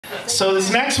So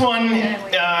this next one,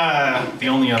 the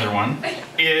only other one,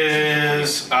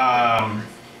 is, sorry,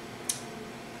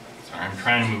 I'm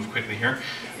trying to move quickly here,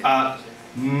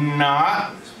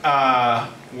 not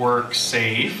work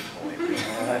safe.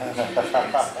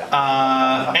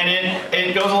 And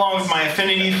it goes along with my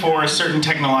affinity for a certain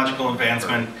technological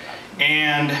advancement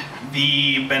and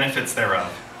the benefits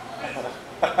thereof.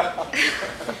 And again,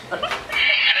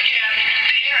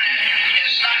 the internet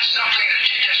is not something that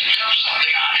you just dump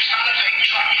something on. It's not a big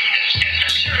truck. It's a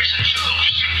series of tubes.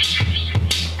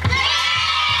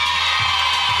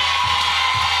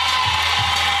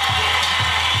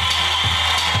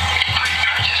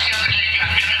 Just the other day,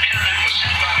 internet was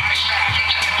sent by my staff at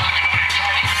 10 o'clock in the morning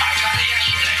Friday. I got it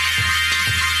yesterday.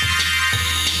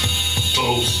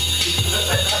 Boobs.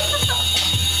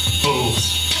 Boobs.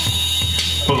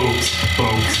 Boobs.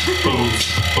 Boobs. Boobs.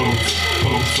 Boobs.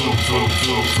 Boobs. Boobs.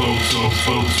 Boobs. Boobs.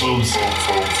 Boobs. Boobs.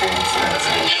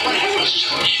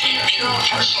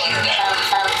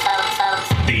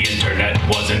 The internet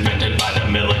was invented by the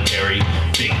military.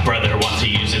 Big Brother wants to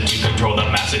use it to control the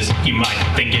masses. You might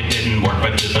think it didn't work,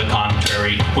 but to the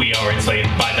contrary, we are enslaved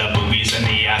by the boobies and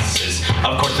the asses.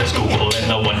 Of course, there's Google and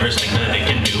the wondrous things that it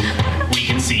can do. We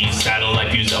can see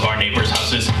satellite views of our neighbors'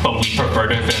 houses, but we prefer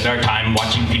to spend our time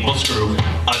watching people screw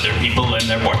other people and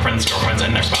their boyfriends, girlfriends,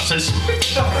 and their spouses.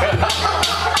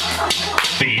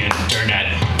 The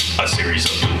internet, a series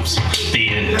of boobs. The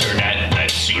internet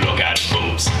lets you look at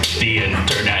boobs. The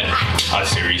internet, a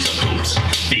series of boobs.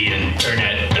 The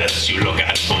internet lets you look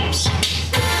at boobs.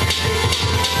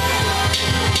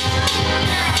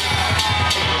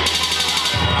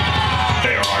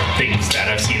 There are things that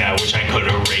I've seen I wish I could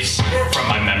erase from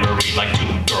my memory, like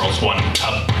 2 girls, 1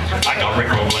 cup. I got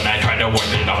rickrolled when I tried to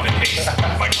wipe it off in case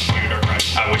my computer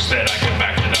crashed. I wish that I could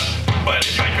back it up, but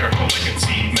if I'm careful I can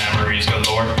see memories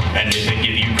galore. And if they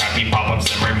give you crappy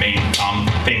pop-ups then remain calm,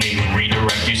 they may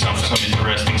redirect you some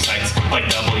interesting sites like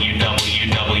www.yourmom.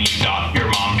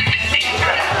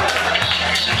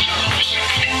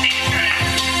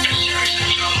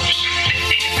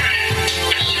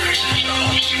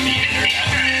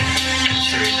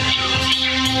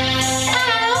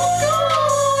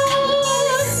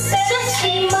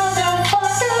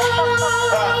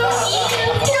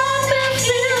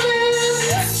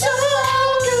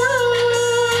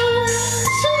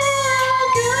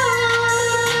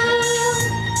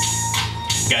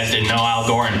 You guys didn't know Al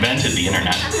Gore invented the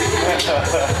internet.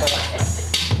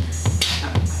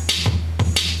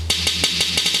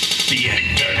 The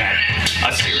internet,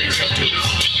 a series of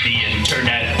tubes. The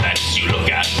internet lets you look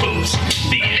at boobs.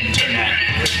 The internet,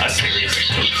 a series of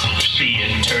tubes. The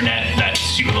internet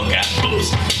lets you look at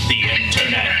boobs. The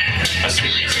internet, a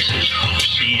series of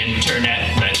tubes. The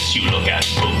internet lets you look at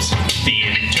boobs. The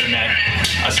internet,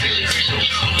 a series of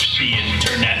tubes. The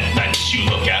internet lets you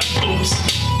look at boobs.